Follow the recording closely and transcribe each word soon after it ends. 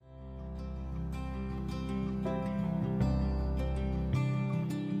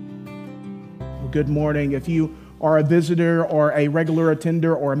good morning. If you are a visitor or a regular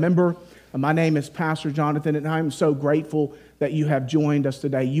attender or a member, my name is Pastor Jonathan, and I'm so grateful that you have joined us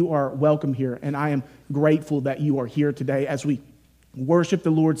today. You are welcome here, and I am grateful that you are here today as we worship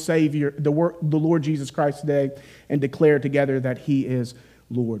the Lord Savior, the Lord Jesus Christ today, and declare together that He is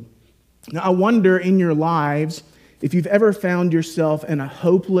Lord. Now, I wonder in your lives if you've ever found yourself in a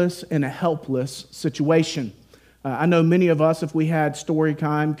hopeless and a helpless situation. I know many of us, if we had story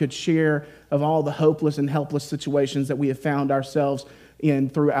time, could share of all the hopeless and helpless situations that we have found ourselves in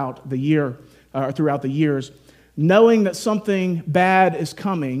throughout the years, knowing that something bad is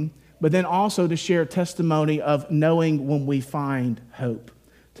coming, but then also to share testimony of knowing when we find hope.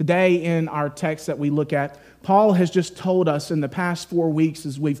 Today in our text that we look at, Paul has just told us in the past 4 weeks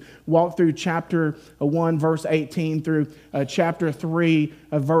as we've walked through chapter 1, verse 18 through chapter 3,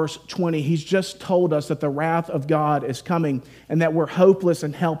 verse 20. He's just told us that the wrath of God is coming and that we're hopeless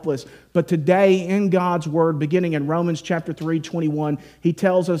and helpless. But today in God's word, beginning in Romans chapter 3, 21, he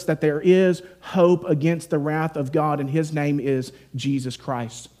tells us that there is hope against the wrath of God, and his name is Jesus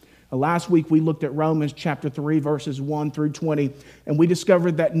Christ. Last week, we looked at Romans chapter 3, verses 1 through 20, and we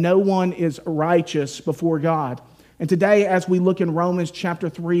discovered that no one is righteous before God. And today, as we look in Romans chapter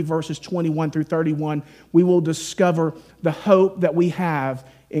 3, verses 21 through 31, we will discover the hope that we have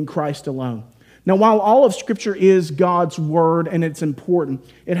in Christ alone. Now, while all of Scripture is God's Word and it's important,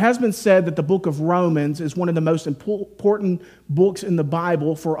 it has been said that the book of Romans is one of the most important books in the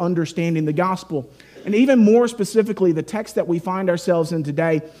Bible for understanding the gospel. And even more specifically, the text that we find ourselves in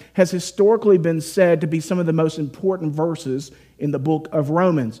today has historically been said to be some of the most important verses in the book of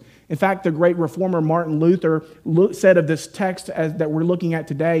Romans. In fact, the great reformer Martin Luther said of this text that we're looking at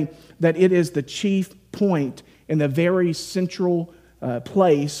today that it is the chief point in the very central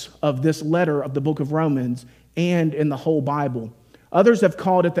place of this letter of the book of Romans and in the whole Bible. Others have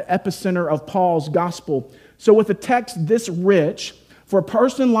called it the epicenter of Paul's gospel. So with a text this rich, for a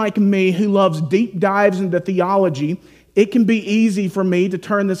person like me who loves deep dives into theology, it can be easy for me to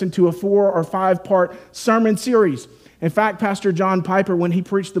turn this into a 4 or 5 part sermon series. In fact, Pastor John Piper, when he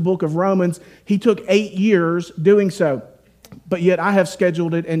preached the book of Romans, he took 8 years doing so. But yet I have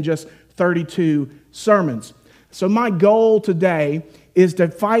scheduled it in just 32 sermons. So my goal today is to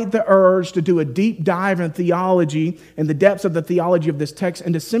fight the urge to do a deep dive in theology and the depths of the theology of this text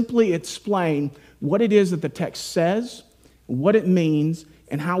and to simply explain what it is that the text says, what it means,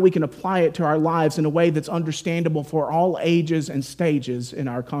 and how we can apply it to our lives in a way that's understandable for all ages and stages in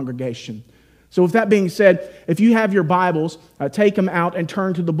our congregation. So with that being said, if you have your Bibles, take them out and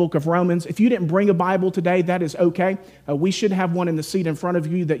turn to the book of Romans. If you didn't bring a Bible today, that is okay. We should have one in the seat in front of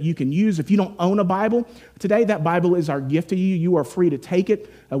you that you can use. If you don't own a Bible, today that Bible is our gift to you. You are free to take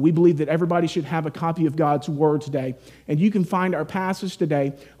it. We believe that everybody should have a copy of God's Word today. And you can find our passage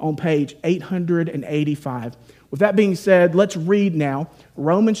today on page 885. With that being said, let's read now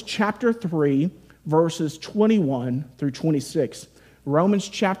Romans chapter 3, verses 21 through 26. Romans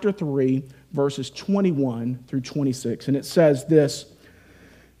chapter 3, verses 21 through 26. And it says this,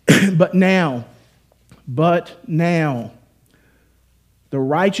 But now, the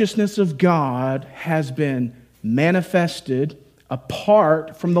righteousness of God has been manifested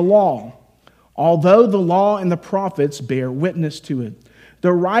apart from the law, although the law and the prophets bear witness to it.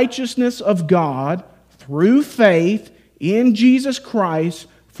 The righteousness of God through faith in Jesus Christ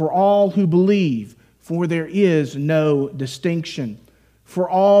for all who believe, for there is no distinction. For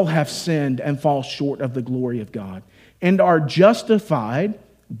all have sinned and fall short of the glory of God, and are justified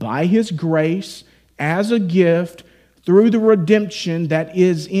by His grace as a gift through the redemption that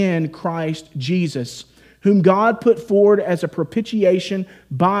is in Christ Jesus, whom God put forward as a propitiation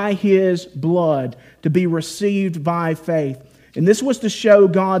by His blood to be received by faith. And this was to show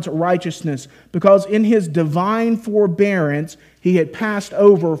God's righteousness, because in His divine forbearance He had passed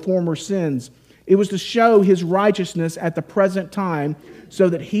over former sins. It was to show His righteousness at the present time, so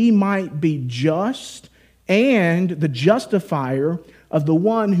that He might be just and the justifier of the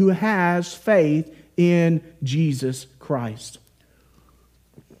one who has faith in Jesus Christ.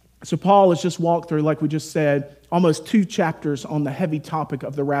 So Paul has just walked through, like we just said, almost 2 chapters on the heavy topic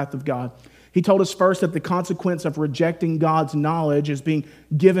of the wrath of God. He told us first that the consequence of rejecting God's knowledge is being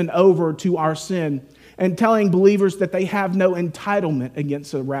given over to our sin, and telling believers that they have no entitlement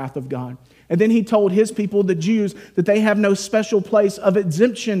against the wrath of God. And then he told his people, the Jews, that they have no special place of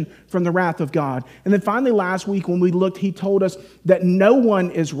exemption from the wrath of God. And then finally last week when we looked, he told us that no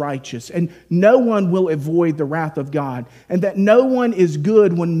one is righteous and no one will avoid the wrath of God, and that no one is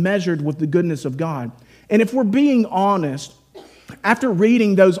good when measured with the goodness of God. And if we're being honest, After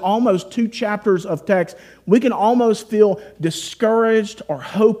reading those almost 2 chapters of text, we can almost feel discouraged or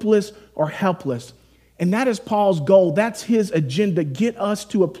hopeless or helpless. And that is Paul's goal. That's his agenda, get us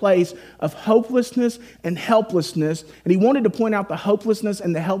to a place of hopelessness and helplessness. And he wanted to point out the hopelessness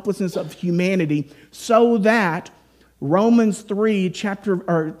and the helplessness of humanity so that Romans 3,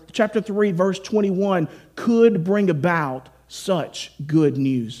 chapter 3, verse 21 could bring about such good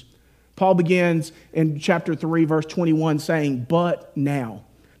news. Paul begins in chapter 3, verse 21 saying, "But now."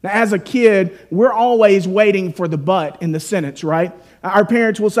 Now, as a kid, we're always waiting for the but in the sentence, right? Our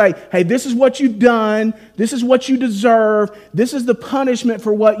parents will say, hey, this is what you've done. This is what you deserve. This is the punishment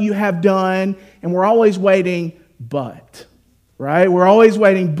for what you have done. And we're always waiting, but, right? We're always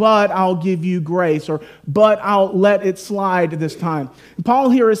waiting, but I'll give you grace, or but I'll let it slide this time. And Paul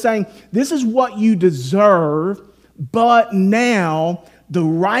here is saying, this is what you deserve, but now the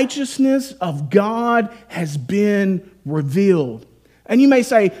righteousness of God has been revealed. And you may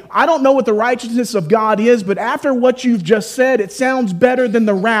say, I don't know what the righteousness of God is, but after what you've just said, it sounds better than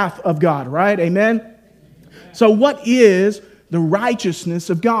the wrath of God, right? Amen? So what is the righteousness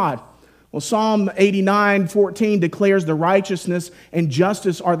of God? Well, Psalm 89:14 declares the righteousness and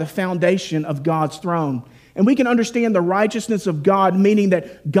justice are the foundation of God's throne. And we can understand the righteousness of God, meaning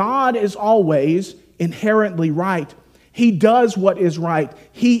that God is always inherently right. He does what is right.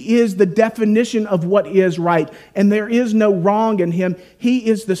 He is the definition of what is right. And there is no wrong in him. He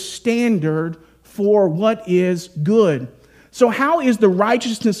is the standard for what is good. So how is the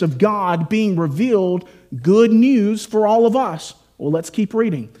righteousness of God being revealed good news for all of us? Well, let's keep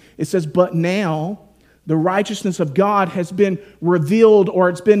reading. It says, but now the righteousness of God has been revealed, or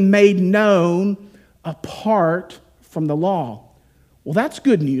it's been made known apart from the law. Well, that's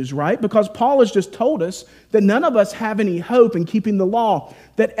good news, right? Because Paul has just told us that none of us have any hope in keeping the law,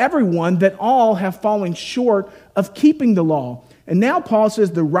 that all have fallen short of keeping the law. And now Paul says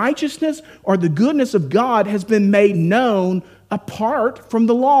the righteousness or the goodness of God has been made known apart from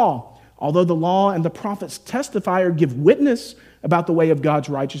the law. Although the law and the prophets testify or give witness about the way of God's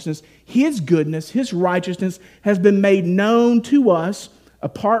righteousness, his goodness, his righteousness has been made known to us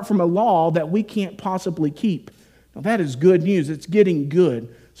apart from a law that we can't possibly keep. Now, that is good news. It's getting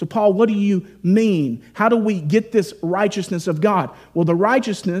good. So, Paul, what do you mean? How do we get this righteousness of God? Well, the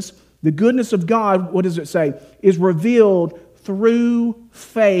righteousness, the goodness of God, what does it say? Is revealed through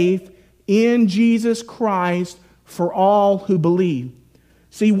faith in Jesus Christ for all who believe.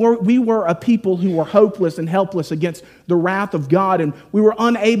 See, we were a people who were hopeless and helpless against the wrath of God, and we were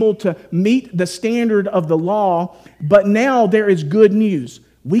unable to meet the standard of the law, but now there is good news.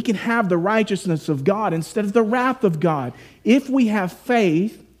 We can have the righteousness of God instead of the wrath of God if we have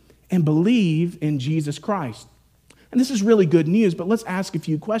faith and believe in Jesus Christ. And this is really good news, but let's ask a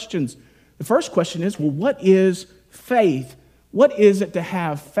few questions. The first question is, well, what is faith? What is it to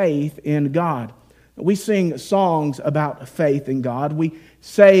have faith in God? We sing songs about faith in God. We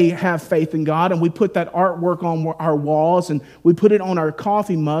say have faith in God, and we put that artwork on our walls, and we put it on our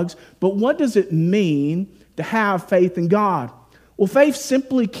coffee mugs. But what does it mean to have faith in God? Well, faith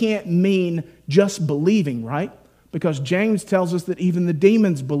simply can't mean just believing, right? Because James tells us that even the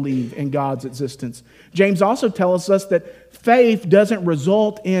demons believe in God's existence. James also tells us that faith that doesn't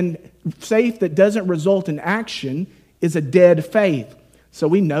result in action is a dead faith. So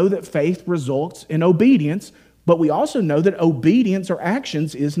we know that faith results in obedience, but we also know that obedience or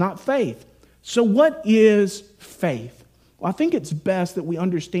actions is not faith. So what is faith? Well, I think it's best that we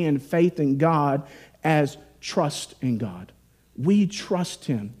understand faith in God as trust in God. We trust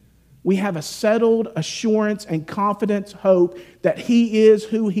him. We have a settled assurance and confidence, hope that he is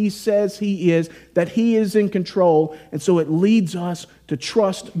who he says he is, that he is in control. And so it leads us to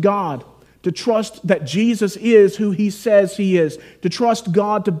trust God, to trust that Jesus is who he says he is, to trust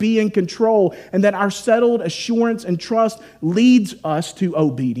God to be in control, and that our settled assurance and trust leads us to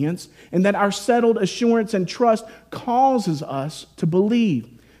obedience, and that our settled assurance and trust causes us to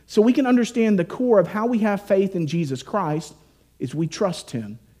believe. So we can understand the core of how we have faith in Jesus Christ is we trust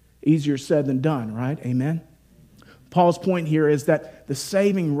him. Easier said than done, right? Amen? Paul's point here is that the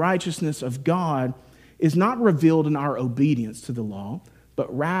saving righteousness of God is not revealed in our obedience to the law,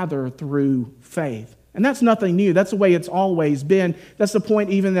 but rather through faith. And that's nothing new. That's the way it's always been. That's the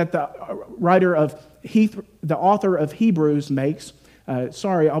point even that the author of Hebrews makes.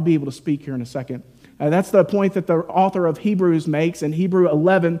 I'll be able to speak here in a second. That's the point that the author of Hebrews makes in Hebrew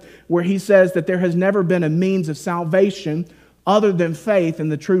 11, where he says that there has never been a means of salvation other than faith in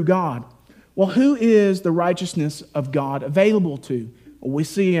the true God. Well, who is the righteousness of God available to? Well, we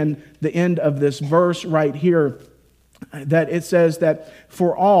see in the end of this verse right here that it says that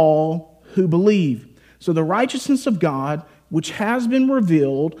for all who believe. So the righteousness of God which has been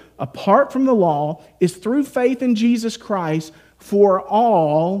revealed apart from the law, is through faith in Jesus Christ for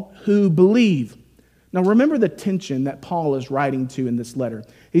all who believe. Now remember the tension that Paul is writing to in this letter.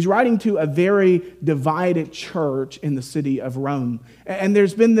 He's writing to a very divided church in the city of Rome. And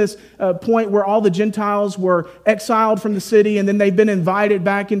there's been this point where all the Gentiles were exiled from the city, and then they've been invited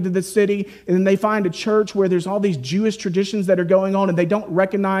back into the city, and then they find a church where there's all these Jewish traditions that are going on, and they don't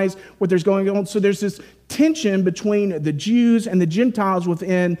recognize what there's going on. So there's this tension between the Jews and the Gentiles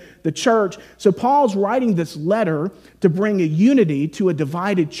within the church. So Paul's writing this letter to bring a unity to a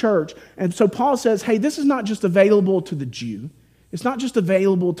divided church. And so Paul says, hey, this is not just available to the Jew. It's not just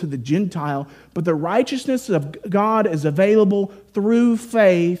available to the Gentile, but the righteousness of God is available through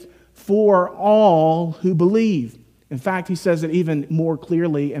faith for all who believe. In fact, he says it even more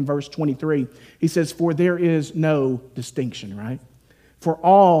clearly in verse 23. He says, for there is no distinction, right? For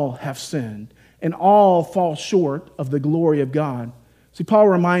all have sinned and all fall short of the glory of God. See, Paul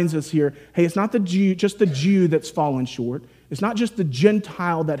reminds us here, hey, it's not just the Jew that's fallen short. It's not just the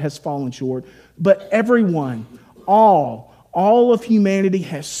Gentile that has fallen short, but everyone, all of humanity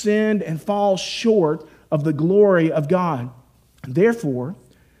has sinned and falls short of the glory of God. Therefore,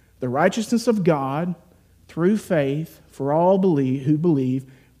 the righteousness of God through faith for all who believe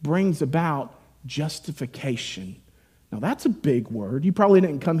brings about justification. Now, that's a big word. You probably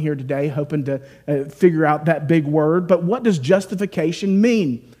didn't come here today hoping to figure out that big word, but what does justification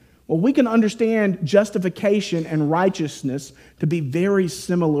mean? Well, we can understand justification and righteousness to be very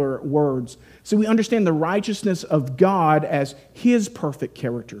similar words. So we understand the righteousness of God as His perfect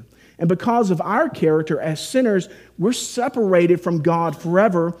character. And because of our character as sinners, we're separated from God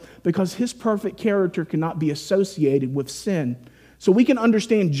forever because His perfect character cannot be associated with sin. So we can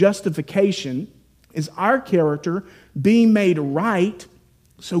understand justification as our character being made right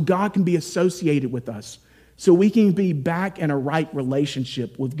so God can be associated with us, so we can be back in a right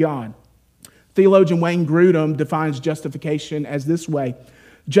relationship with God. Theologian Wayne Grudem defines justification as this way.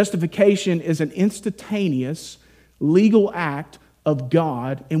 Justification is an instantaneous legal act of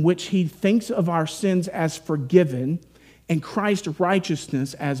God in which He thinks of our sins as forgiven and Christ's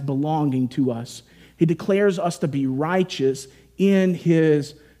righteousness as belonging to us. He declares us to be righteous in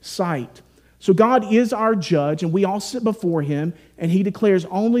His sight. So God is our judge, and we all sit before Him, and He declares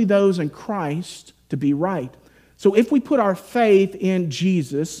only those in Christ to be right. So if we put our faith in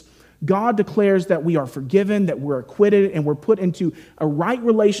Jesus, God declares that we are forgiven, that we're acquitted, and we're put into a right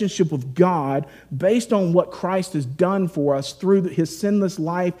relationship with God based on what Christ has done for us through His sinless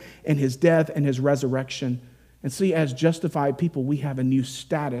life and His death and His resurrection. And see, as justified people, we have a new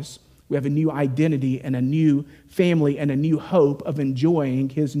status, we have a new identity and a new family and a new hope of enjoying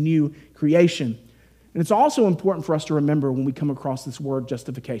His new creation. And it's also important for us to remember when we come across this word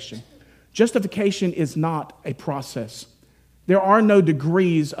justification. Justification is not a process. There are no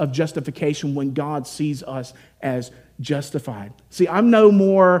degrees of justification when God sees us as justified. See, I'm no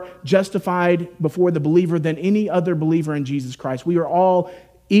more justified before the believer than any other believer in Jesus Christ. We are all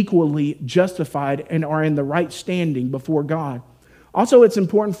equally justified and are in the right standing before God. Also, it's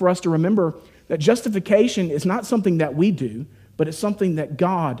important for us to remember that justification is not something that we do, but it's something that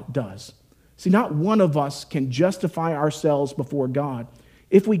God does. See, not one of us can justify ourselves before God.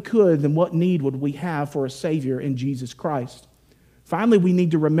 If we could, then what need would we have for a Savior in Jesus Christ? Finally, we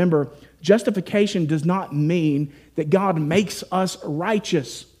need to remember justification does not mean that God makes us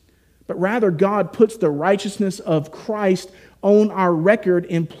righteous, but rather God puts the righteousness of Christ on our record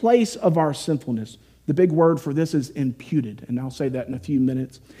in place of our sinfulness. The big word for this is imputed, and I'll say that in a few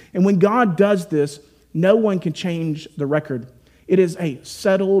minutes. And when God does this, no one can change the record. It is a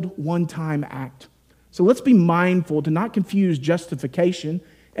settled one-time act. So let's be mindful to not confuse justification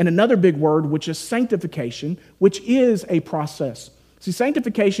and another big word, which is sanctification, which is a process. See,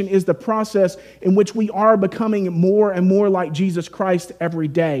 sanctification is the process in which we are becoming more and more like Jesus Christ every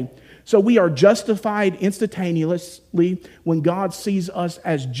day. So we are justified instantaneously when God sees us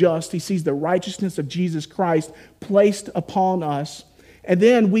as just. He sees the righteousness of Jesus Christ placed upon us. And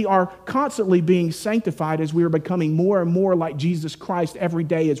then we are constantly being sanctified as we are becoming more and more like Jesus Christ every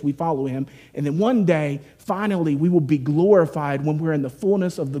day as we follow Him. And then one day, finally, we will be glorified when we're in the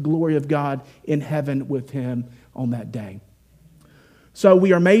fullness of the glory of God in heaven with Him on that day. So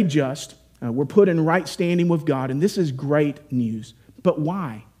we are made just. We're put in right standing with God. And this is great news. But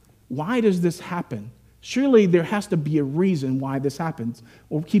why? Why does this happen? Surely there has to be a reason why this happens.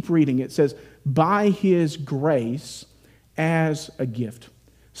 We'll keep reading. It says, by His grace as a gift.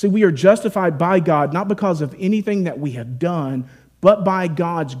 See, we are justified by God, not because of anything that we have done, but by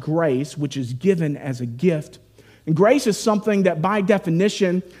God's grace, which is given as a gift. And grace is something that by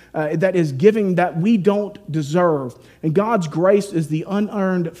definition that is giving that we don't deserve. And God's grace is the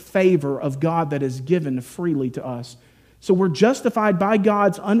unearned favor of God that is given freely to us. So we're justified by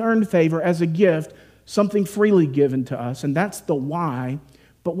God's unearned favor as a gift, something freely given to us. And that's the why.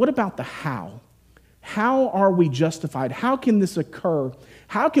 But what about the how? How are we justified? How can this occur?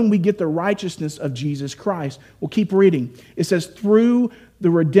 How can we get the righteousness of Jesus Christ? Well, keep reading. It says, through the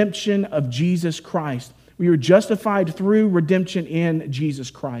redemption of Jesus Christ. We are justified through redemption in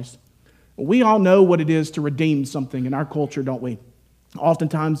Jesus Christ. Well, we all know what it is to redeem something in our culture, don't we?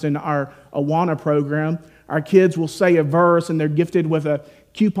 Oftentimes in our Awana program, our kids will say a verse and they're gifted with a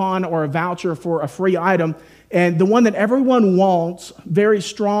coupon or a voucher for a free item. And the one that everyone wants very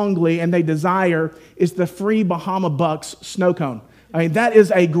strongly and they desire is the free Bahama Bucks snow cone. I mean, that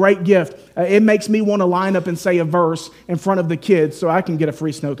is a great gift. It makes me want to line up and say a verse in front of the kids so I can get a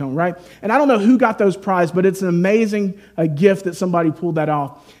free snow cone, right? And I don't know who got those prizes, but it's an amazing gift that somebody pulled that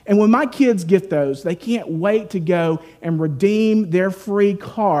off. And when my kids get those, they can't wait to go and redeem their free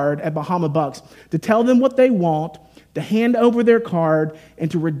card at Bahama Bucks, to tell them what they want, to hand over their card, and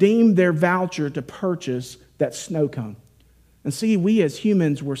to redeem their voucher to purchase that snow cone. And see, we as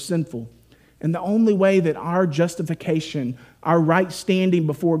humans were sinful. And the only way that our justification, our right standing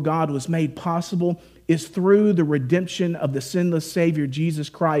before God was made possible is through the redemption of the sinless Savior, Jesus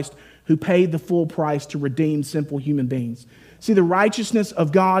Christ, who paid the full price to redeem sinful human beings. See, the righteousness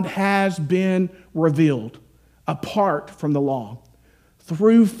of God has been revealed apart from the law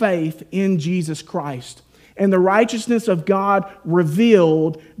through faith in Jesus Christ. And the righteousness of God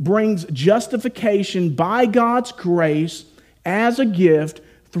revealed brings justification by God's grace as a gift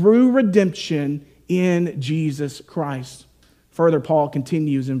through redemption in Jesus Christ. Further, Paul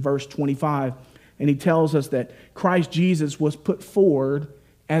continues in verse 25, and he tells us that Christ Jesus was put forward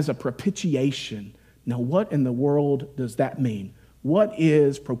as a propitiation. Now, what in the world does that mean? What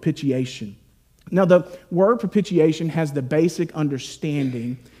is propitiation? Now, the word propitiation has the basic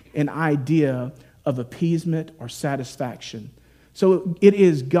understanding and idea of appeasement or satisfaction. So it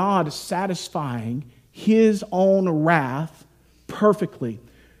is God satisfying his own wrath perfectly.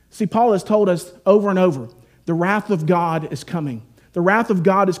 See, Paul has told us over and over, the wrath of God is coming. The wrath of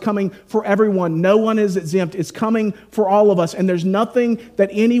God is coming for everyone. No one is exempt. It's coming for all of us. And there's nothing that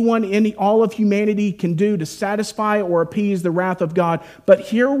anyone in all of humanity can do to satisfy or appease the wrath of God. But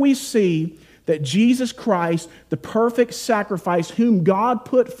here we see that Jesus Christ, the perfect sacrifice whom God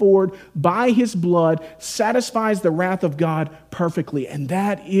put forward by his blood, satisfies the wrath of God perfectly. And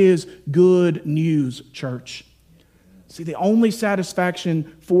that is good news, church. See, the only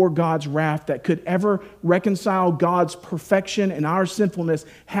satisfaction for God's wrath that could ever reconcile God's perfection and our sinfulness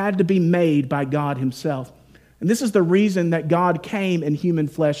had to be made by God himself. And this is the reason that God came in human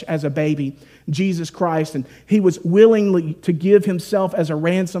flesh as a baby, Jesus Christ, and he was willingly to give himself as a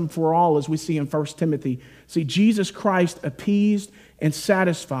ransom for all, as we see in 1 Timothy. See, Jesus Christ appeased and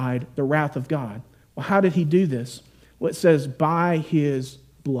satisfied the wrath of God. Well, how did he do this? Well, it says, by his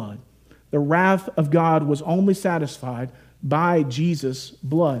blood. The wrath of God was only satisfied by Jesus'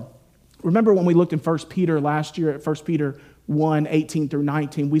 blood. Remember when we looked in 1 Peter last year at 1 Peter 1, 18 through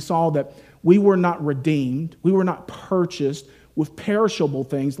 19, we saw that we were not redeemed, we were not purchased with perishable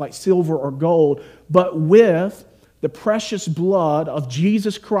things like silver or gold, but with the precious blood of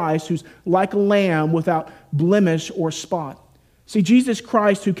Jesus Christ, who's like a lamb without blemish or spot. See, Jesus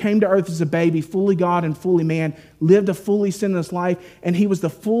Christ, who came to earth as a baby, fully God and fully man, lived a fully sinless life, and he was the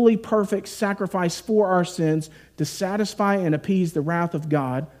fully perfect sacrifice for our sins to satisfy and appease the wrath of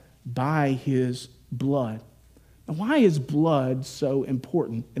God by his blood. Now, why is blood so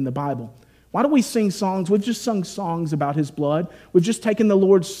important in the Bible? Why do we sing songs? We've just sung songs about his blood. We've just taken the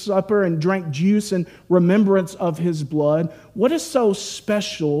Lord's Supper and drank juice in remembrance of his blood. What is so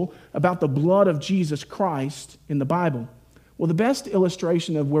special about the blood of Jesus Christ in the Bible? Well, the best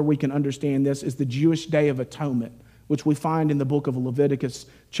illustration of where we can understand this is the Jewish Day of Atonement, which we find in the book of Leviticus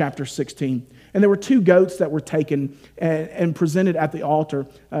chapter 16. And there were two goats that were taken and presented at the altar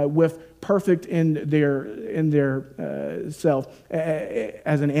with perfect in their self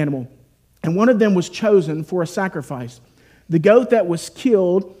as an animal. And one of them was chosen for a sacrifice. The goat that was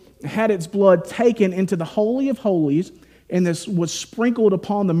killed had its blood taken into the Holy of Holies, and this was sprinkled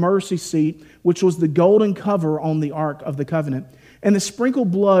upon the mercy seat, which was the golden cover on the Ark of the Covenant. And the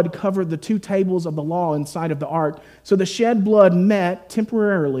sprinkled blood covered the two tables of the law inside of the ark. So the shed blood met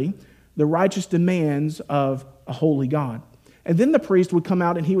temporarily the righteous demands of a holy God. And then the priest would come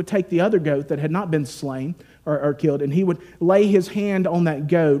out and he would take the other goat that had not been slain or killed, and he would lay his hand on that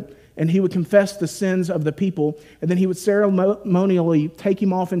goat, and he would confess the sins of the people, and then he would ceremonially take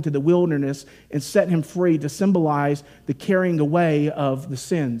him off into the wilderness and set him free to symbolize the carrying away of the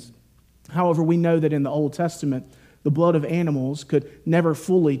sins. However, we know that in the Old Testament, the blood of animals could never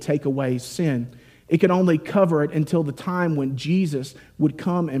fully take away sin. It could only cover it until the time when Jesus would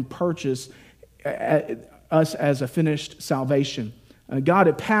come and purchase us as a finished salvation. God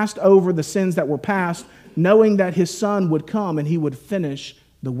had passed over the sins that were past, knowing that his Son would come and he would finish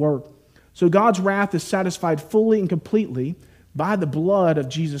the work. So God's wrath is satisfied fully and completely by the blood of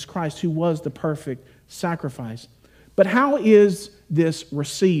Jesus Christ, who was the perfect sacrifice. But how is this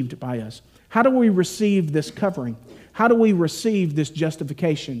received by us? How do we receive this covering? How do we receive this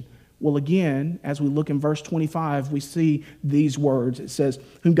justification? Well, again, as we look in verse 25, we see these words. It says,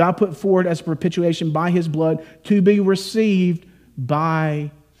 whom God put forward as a propitiation by his blood to be received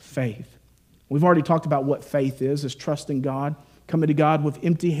by faith. We've already talked about what faith is trusting God, coming to God with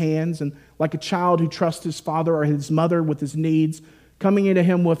empty hands, and like a child who trusts his father or his mother with his needs, coming into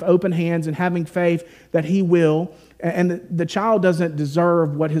him with open hands and having faith that he will. And the child doesn't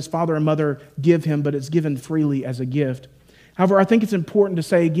deserve what his father and mother give him, but it's given freely as a gift. However, I think it's important to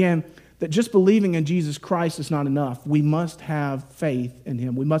say again that just believing in Jesus Christ is not enough. We must have faith in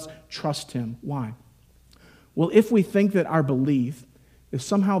him. We must trust him. Why? Well, if we think that our belief is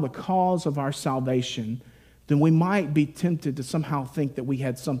somehow the cause of our salvation, then we might be tempted to somehow think that we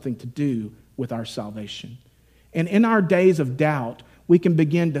had something to do with our salvation. And in our days of doubt, we can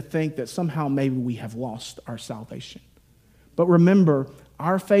begin to think that somehow maybe we have lost our salvation. But remember,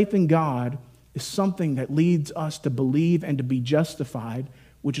 our faith in God is something that leads us to believe and to be justified,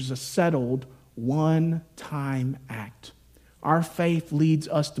 which is a settled one-time act. Our faith leads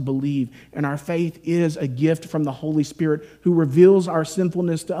us to believe, and our faith is a gift from the Holy Spirit who reveals our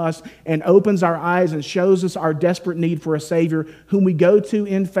sinfulness to us and opens our eyes and shows us our desperate need for a Savior whom we go to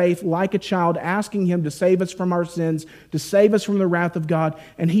in faith like a child, asking him to save us from our sins, to save us from the wrath of God,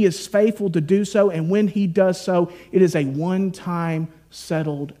 and he is faithful to do so, and when he does so, it is a one-time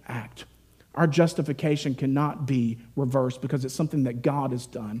settled act. Our justification cannot be reversed because it's something that God has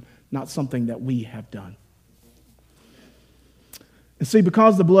done, not something that we have done. And see,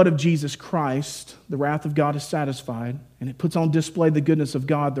 because the blood of Jesus Christ, the wrath of God is satisfied, and it puts on display the goodness of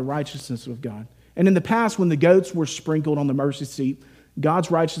God, the righteousness of God. And in the past, when the goats were sprinkled on the mercy seat, God's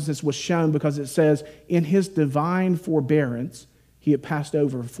righteousness was shown because it says, in his divine forbearance, he had passed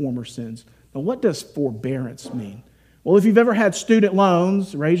over former sins. Now, what does forbearance mean? Well, if you've ever had student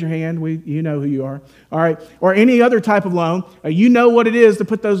loans, raise your hand. You know who you are. All right. Or any other type of loan, you know what it is to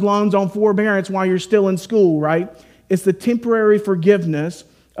put those loans on forbearance while you're still in school, right? It's the temporary forgiveness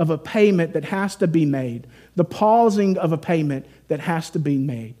of a payment that has to be made, the pausing of a payment that has to be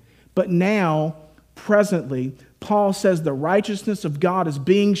made. But now, presently, Paul says the righteousness of God is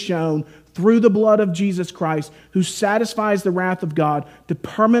being shown through the blood of Jesus Christ, who satisfies the wrath of God to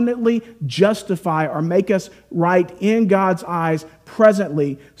permanently justify or make us right in God's eyes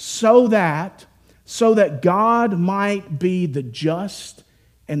presently, so that God might be the just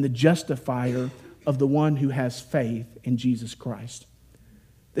and the justifier of the one who has faith in Jesus Christ.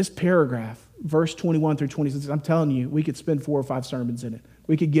 This paragraph, verse 21 through 26, I'm telling you, we could spend 4 or 5 sermons in it.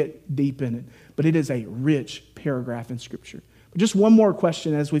 We could get deep in it. But it is a rich paragraph in Scripture. But just one more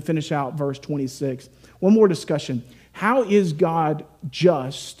question as we finish out verse 26. One more discussion. How is God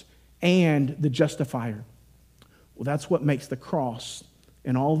just and the justifier? Well, that's what makes the cross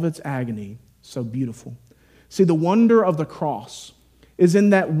and all of its agony so beautiful. See, the wonder of the cross is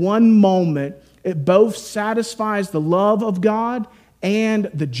in that one moment, it both satisfies the love of God and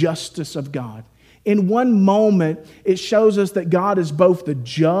the justice of God. In one moment, it shows us that God is both the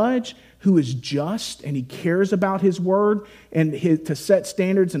judge who is just and he cares about his word and to set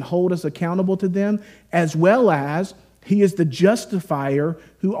standards and hold us accountable to them, as well as he is the justifier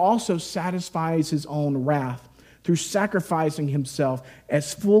who also satisfies his own wrath through sacrificing himself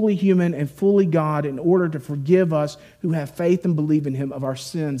as fully human and fully God in order to forgive us who have faith and believe in him of our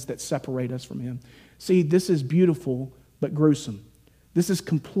sins that separate us from him. See, this is beautiful but gruesome. This is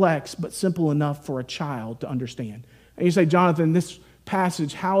complex but simple enough for a child to understand. And you say, Jonathan, this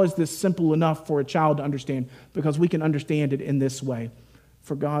passage, how is this simple enough for a child to understand? Because we can understand it in this way.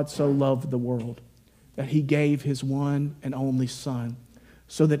 For God so loved the world that he gave his one and only Son,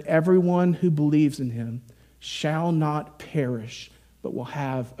 so that everyone who believes in him shall not perish, but will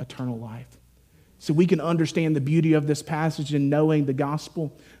have eternal life. So we can understand the beauty of this passage in knowing the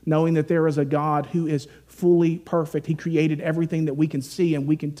gospel, knowing that there is a God who is fully perfect. He created everything that we can see and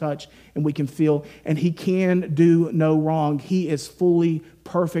we can touch and we can feel, and he can do no wrong. He is fully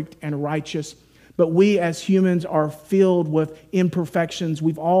perfect and righteous. But we as humans are filled with imperfections.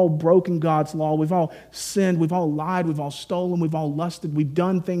 We've all broken God's law. We've all sinned. We've all lied. We've all stolen. We've all lusted. We've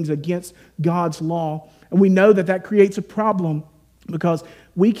done things against God's law. And we know that that creates a problem because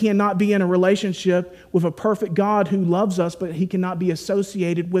we cannot be in a relationship with a perfect God who loves us, but he cannot be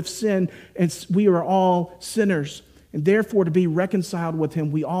associated with sin. And we are all sinners. And therefore, to be reconciled with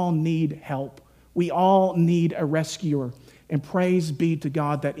him, we all need help. We all need a rescuer. And praise be to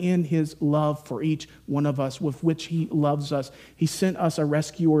God that in his love for each one of us, with which he loves us, he sent us a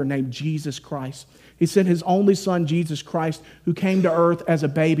rescuer named Jesus Christ. He sent his only son, Jesus Christ, who came to earth as a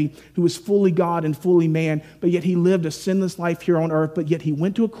baby, who was fully God and fully man, but yet he lived a sinless life here on earth, but yet he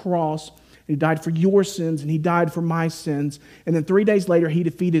went to a cross, and he died for your sins, and he died for my sins. And then 3 days later, he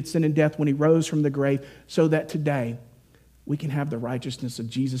defeated sin and death when he rose from the grave, so that today we can have the righteousness of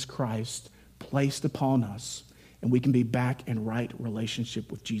Jesus Christ placed upon us, and we can be back in right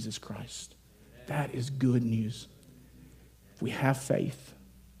relationship with Jesus Christ. That is good news. If we have faith,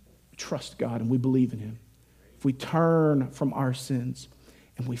 we trust God, and we believe in him. If we turn from our sins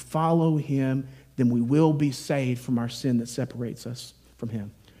and we follow him, then we will be saved from our sin that separates us from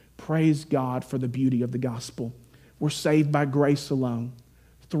him. Praise God for the beauty of the gospel. We're saved by grace alone,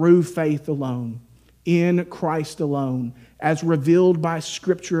 through faith alone, in Christ alone, as revealed by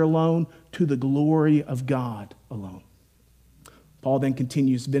Scripture alone, to the glory of God alone. Paul then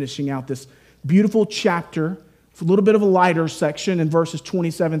continues, finishing out this beautiful chapter with a little bit of a lighter section in verses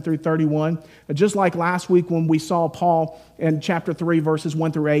 27 through 31. Just like last week when we saw Paul in chapter 3, verses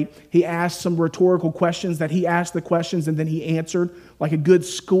 1 through 8, he asked some rhetorical questions that he asked the questions and then he answered like a good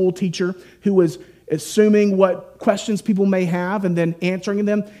school teacher who was assuming what questions people may have and then answering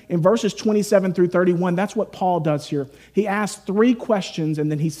them. In verses 27 through 31, that's what Paul does here. He asks 3 questions and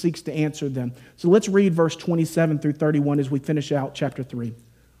then he seeks to answer them. So let's read verse 27 through 31 as we finish out chapter 3.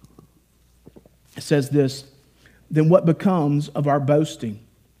 It says this, "Then what becomes of our boasting?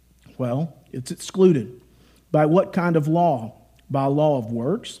 Well, it's excluded. By what kind of law? By a law of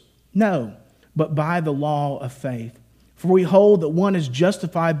works? No, but by the law of faith. For we hold that one is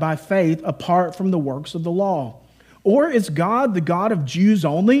justified by faith apart from the works of the law. Or is God the God of Jews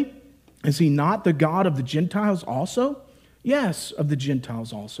only? Is he not the God of the Gentiles also? Yes, of the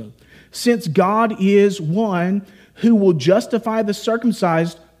Gentiles also. Since God is one who will justify the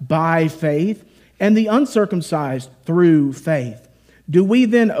circumcised by faith and the uncircumcised through faith. Do we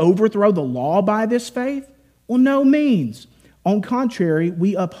then overthrow the law by this faith? Well, no means. On contrary,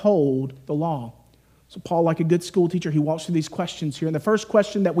 we uphold the law." So Paul, like a good school teacher, he walks through these questions here. And the first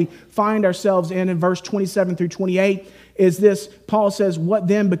question that we find ourselves in verse 27 through 28 is this. Paul says, what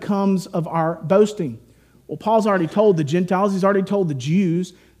then becomes of our boasting? Well, Paul's already told the Gentiles, he's already told the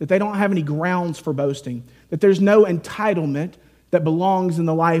Jews that they don't have any grounds for boasting, that there's no entitlement that belongs in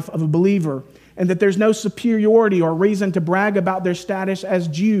the life of a believer, and that there's no superiority or reason to brag about their status as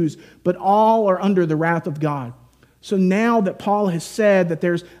Jews, but all are under the wrath of God. So now that Paul has said that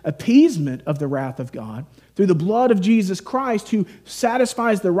there's appeasement of the wrath of God through the blood of Jesus Christ who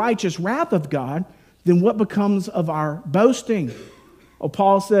satisfies the righteous wrath of God, then what becomes of our boasting? Well,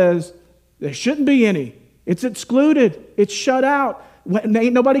 Paul says there shouldn't be any. It's excluded. It's shut out.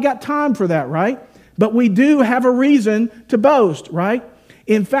 Ain't nobody got time for that, right? But we do have a reason to boast, right?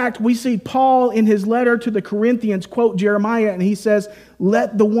 In fact, we see Paul in his letter to the Corinthians quote Jeremiah, and he says,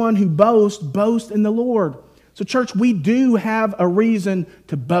 "Let the one who boasts boast in the Lord." So church, we do have a reason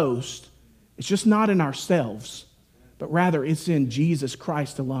to boast. It's just not in ourselves, but rather it's in Jesus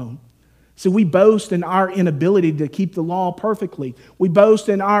Christ alone. So we boast in our inability to keep the law perfectly. We boast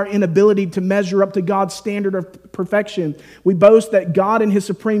in our inability to measure up to God's standard of perfection. We boast that God in his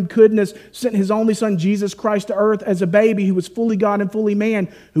supreme goodness sent his only son Jesus Christ to earth as a baby who was fully God and fully man,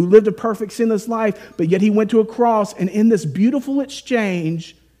 who lived a perfect sinless life, but yet he went to a cross and in this beautiful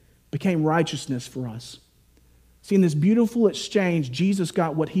exchange became righteousness for us. See, in this beautiful exchange, Jesus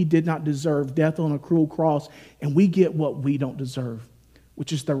got what he did not deserve, death on a cruel cross, and we get what we don't deserve,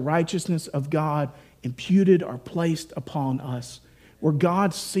 which is the righteousness of God imputed or placed upon us, where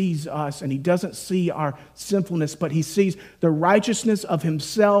God sees us and he doesn't see our sinfulness, but he sees the righteousness of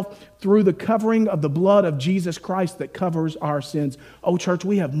himself through the covering of the blood of Jesus Christ that covers our sins. Oh, church,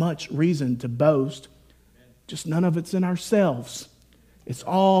 we have much reason to boast, just none of it's in ourselves. It's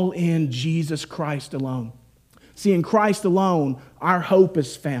all in Jesus Christ alone. See, in Christ alone, our hope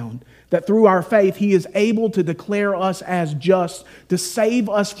is found. That through our faith, he is able to declare us as just, to save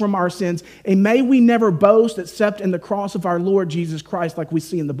us from our sins. And may we never boast except in the cross of our Lord Jesus Christ, like we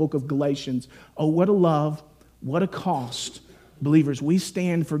see in the book of Galatians. Oh, what a love, what a cost. Believers, we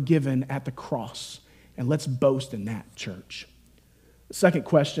stand forgiven at the cross. And let's boast in that, church. The second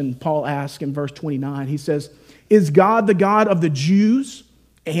question Paul asks in verse 29, he says, is God the God of the Jews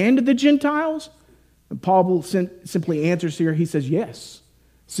and the Gentiles? And Paul simply answers here, he says, yes.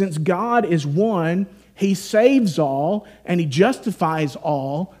 Since God is one, he saves all and he justifies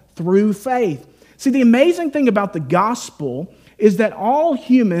all through faith. See, the amazing thing about the gospel is that all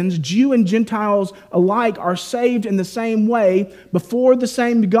humans, Jew and Gentiles alike, are saved in the same way before the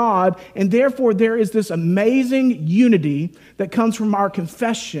same God, and therefore there is this amazing unity that comes from our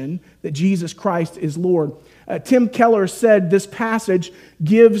confession that Jesus Christ is Lord. Tim Keller said this passage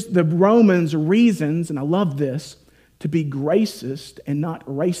gives the Romans reasons, and I love this, to be gracist and not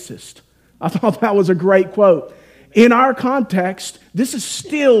racist. I thought that was a great quote. In our context, this is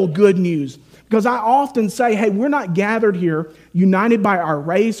still good news. Because I often say, hey, we're not gathered here united by our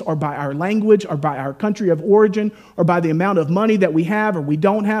race or by our language or by our country of origin or by the amount of money that we have or we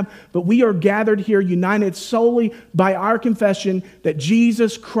don't have, but we are gathered here united solely by our confession that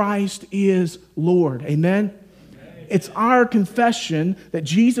Jesus Christ is Lord. Amen? It's our confession that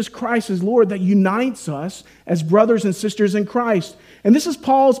Jesus Christ is Lord that unites us as brothers and sisters in Christ. And this is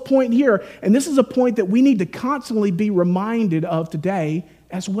Paul's point here, and this is a point that we need to constantly be reminded of today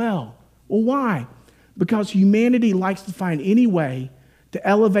as well. Well, why? Because humanity likes to find any way to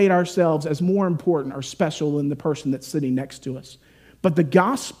elevate ourselves as more important or special than the person that's sitting next to us. But the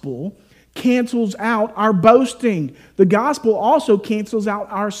gospel cancels out our boasting. The gospel also cancels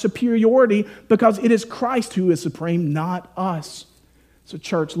out our superiority because it is Christ who is supreme, not us. So,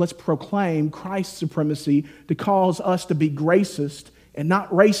 church, let's proclaim Christ's supremacy to cause us to be gracist and not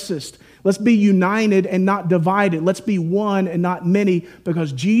racist. Let's be united and not divided. Let's be one and not many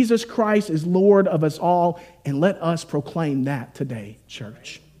because Jesus Christ is Lord of us all, and let us proclaim that today,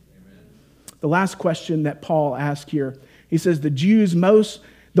 church. Amen. The last question that Paul asked here, he says,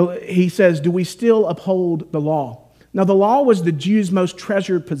 he says, do we still uphold the law? Now, the law was the Jews' most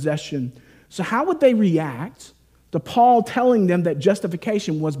treasured possession. So how would they react to Paul telling them that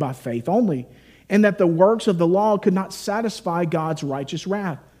justification was by faith only and that the works of the law could not satisfy God's righteous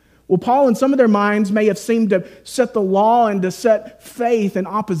wrath? Well, Paul, in some of their minds, may have seemed to set the law and to set faith in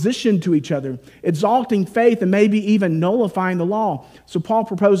opposition to each other, exalting faith and maybe even nullifying the law. So Paul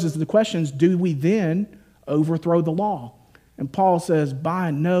proposes the questions, do we then overthrow the law? And Paul says,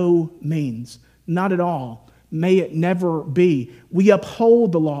 by no means, not at all. May it never be. We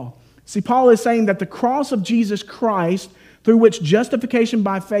uphold the law. See, Paul is saying that the cross of Jesus Christ, through which justification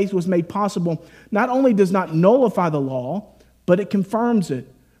by faith was made possible, not only does not nullify the law, but it confirms it.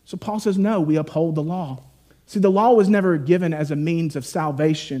 So Paul says, no, we uphold the law. See, the law was never given as a means of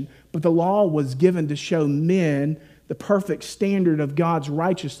salvation, but the law was given to show men the perfect standard of God's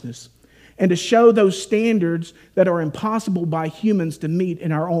righteousness and to show those standards that are impossible by humans to meet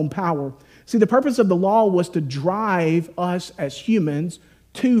in our own power. See, the purpose of the law was to drive us as humans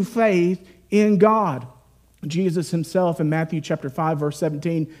to faith in God. Jesus himself in Matthew chapter 5, verse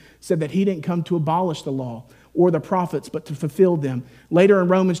 17 said that he didn't come to abolish the law or the prophets, but to fulfill them. Later in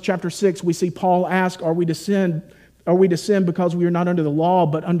Romans chapter 6, we see Paul ask, are we to sin because we are not under the law,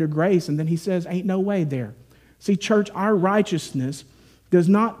 but under grace? And then he says, ain't no way there. See, church, our righteousness does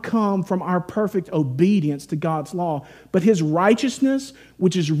not come from our perfect obedience to God's law, but his righteousness,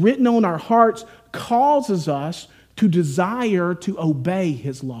 which is written on our hearts, causes us to desire to obey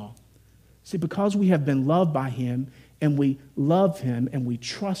his law. See, because we have been loved by him, and we love him, and we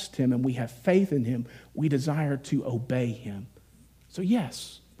trust him, and we have faith in him, we desire to obey him. So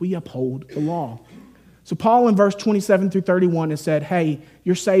yes, we uphold the law. So Paul in verse 27 through 31 has said, hey,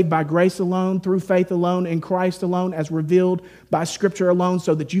 you're saved by grace alone, through faith alone, in Christ alone, as revealed by Scripture alone,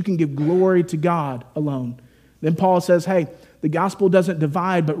 so that you can give glory to God alone. Then Paul says, hey, the gospel doesn't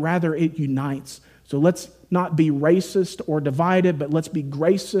divide, but rather it unites. So let's not be racist or divided, but let's be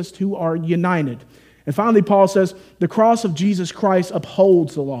gracist who are united. And finally, Paul says, the cross of Jesus Christ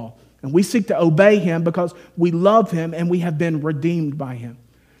upholds the law. And we seek to obey him because we love him and we have been redeemed by him.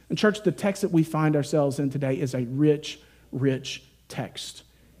 And church, the text that we find ourselves in today is a rich, rich text.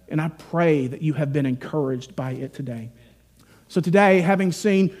 And I pray that you have been encouraged by it today. So today, having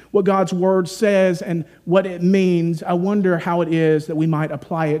seen what God's word says and what it means, I wonder how it is that we might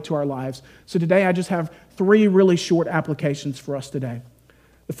apply it to our lives. So today, I just have 3 really short applications for us today.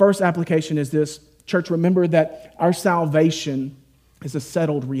 The first application is this. Church, remember that our salvation is a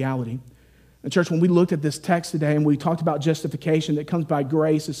settled reality. And church, when we looked at this text today and we talked about justification that comes by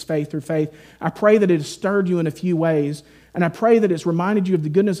grace, is faith through faith, I pray that it has stirred you in a few ways. And I pray that it's reminded you of the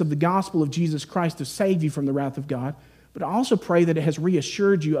goodness of the gospel of Jesus Christ to save you from the wrath of God. But I also pray that it has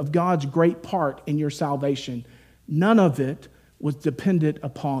reassured you of God's great part in your salvation. None of it was dependent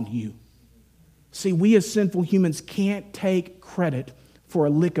upon you. See, we as sinful humans can't take credit for a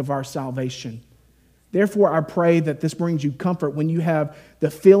lick of our salvation. Therefore, I pray that this brings you comfort when you have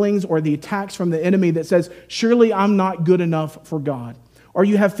the feelings or the attacks from the enemy that says, surely I'm not good enough for God. Or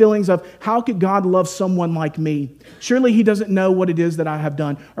you have feelings of, how could God love someone like me? Surely he doesn't know what it is that I have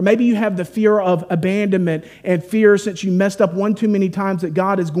done. Or maybe you have the fear of abandonment and fear since you messed up one too many times that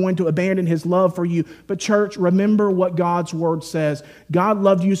God is going to abandon his love for you. But church, remember what God's word says. God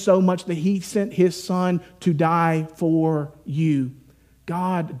loved you so much that he sent his son to die for you.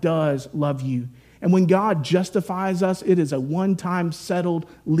 God does love you. And when God justifies us, it is a one-time settled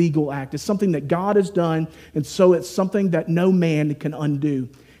legal act. It's something that God has done, and so it's something that no man can undo.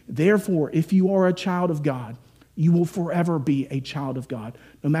 Therefore, if you are a child of God, you will forever be a child of God,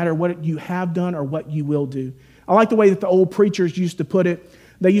 no matter what you have done or what you will do. I like the way that the old preachers used to put it.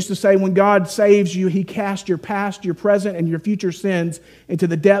 They used to say, when God saves you, he casts your past, your present, and your future sins into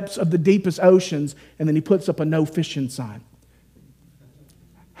the depths of the deepest oceans, and then he puts up a no fishing sign.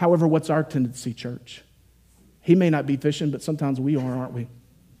 However, what's our tendency, church? He may not be fishing, but sometimes we are, aren't we?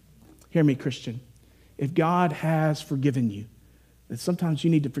 Hear me, Christian. If God has forgiven you, then sometimes you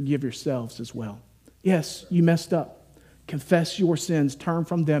need to forgive yourselves as well. Yes, you messed up. Confess your sins, turn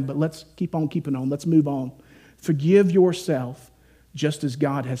from them, but let's keep on keeping on. Let's move on. Forgive yourself just as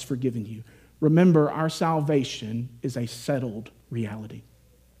God has forgiven you. Remember, our salvation is a settled reality.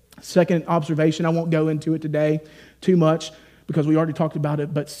 Second observation, I won't go into it today too much, because we already talked about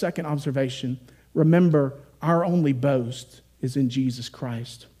it, but second observation, remember, our only boast is in Jesus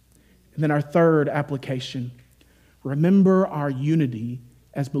Christ. And then our third application, remember our unity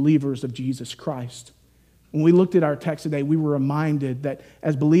as believers of Jesus Christ. When we looked at our text today, we were reminded that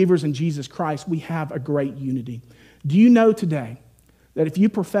as believers in Jesus Christ, we have a great unity. Do you know today that if you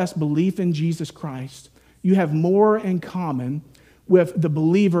profess belief in Jesus Christ, you have more in common with the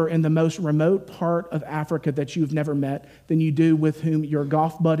believer in the most remote part of Africa that you've never met than you do with whom your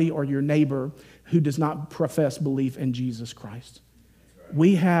golf buddy or your neighbor who does not profess belief in Jesus Christ.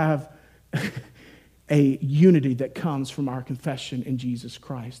 We have a unity that comes from our confession in Jesus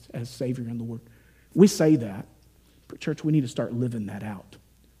Christ as Savior and Lord. We say that, but church, we need to start living that out.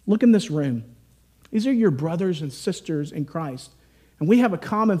 Look in this room. These are your brothers and sisters in Christ, and we have a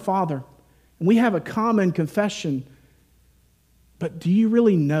common Father, and we have a common confession. But do you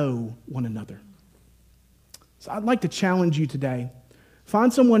really know one another? So I'd like to challenge you today.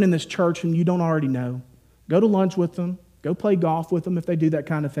 Find someone in this church whom you don't already know. Go to lunch with them. Go play golf with them if they do that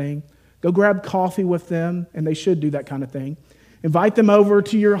kind of thing. Go grab coffee with them, and they should do that kind of thing. Invite them over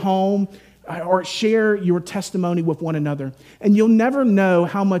to your home or share your testimony with one another. And you'll never know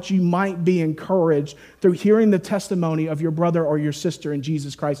how much you might be encouraged through hearing the testimony of your brother or your sister in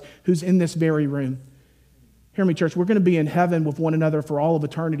Jesus Christ who's in this very room. Hear me, church, we're going to be in heaven with one another for all of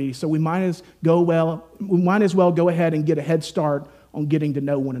eternity, so we might as well go ahead and get a head start on getting to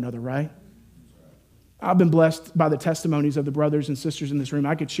know one another, right? I've been blessed by the testimonies of the brothers and sisters in this room.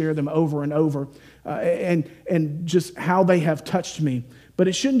 I could share them over and over and just how they have touched me. But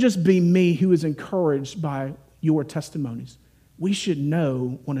it shouldn't just be me who is encouraged by your testimonies. We should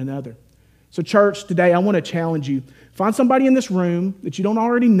know one another. So church, today I want to challenge you. Find somebody in this room that you don't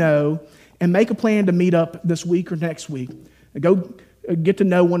already know and make a plan to meet up this week or next week. Go get to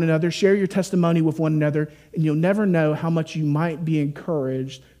know one another, share your testimony with one another, and you'll never know how much you might be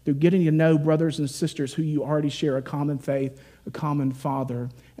encouraged through getting to know brothers and sisters who you already share a common faith, a common Father,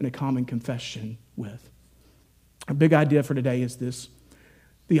 and a common confession with. Our big idea for today is this.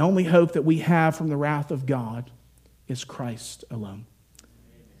 The only hope that we have from the wrath of God is Christ alone.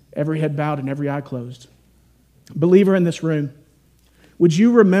 Every head bowed and every eye closed. Believer in this room, would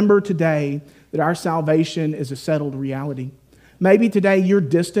you remember today that our salvation is a settled reality? Maybe today you're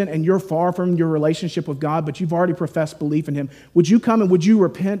distant and you're far from your relationship with God, but you've already professed belief in Him. Would you come and would you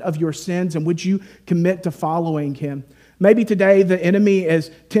repent of your sins and would you commit to following Him? Maybe today the enemy is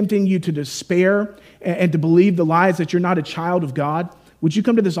tempting you to despair and to believe the lies that you're not a child of God. Would you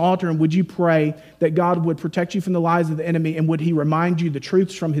come to this altar and would you pray that God would protect you from the lies of the enemy and would He remind you the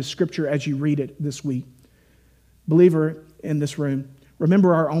truths from His Scripture as you read it this week? Believer in this room,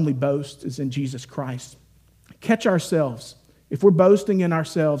 remember our only boast is in Jesus Christ. Catch ourselves. If we're boasting in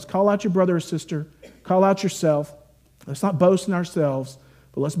ourselves, call out your brother or sister, call out yourself. Let's not boast in ourselves,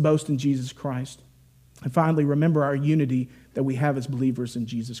 but let's boast in Jesus Christ. And finally, remember our unity that we have as believers in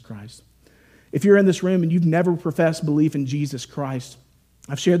Jesus Christ. If you're in this room and you've never professed belief in Jesus Christ,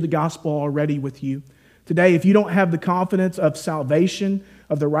 I've shared the gospel already with you. Today, if you don't have the confidence of salvation,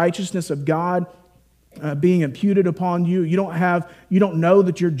 of the righteousness of God being imputed upon you, you don't know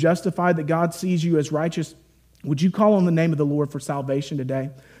that you're justified, that God sees you as righteous, would you call on the name of the Lord for salvation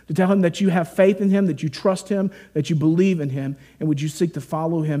today? to tell him that you have faith in him, that you trust him, that you believe in him, and would you seek to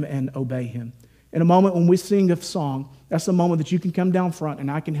follow him and obey him. In a moment when we sing a song, that's the moment that you can come down front and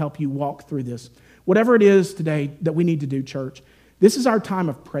I can help you walk through this. Whatever it is today that we need to do, church, this is our time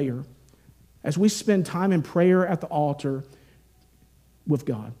of prayer. As we spend time in prayer at the altar with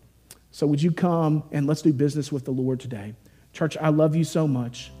God. So would you come and let's do business with the Lord today. Church, I love you so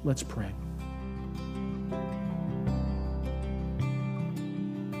much. Let's pray.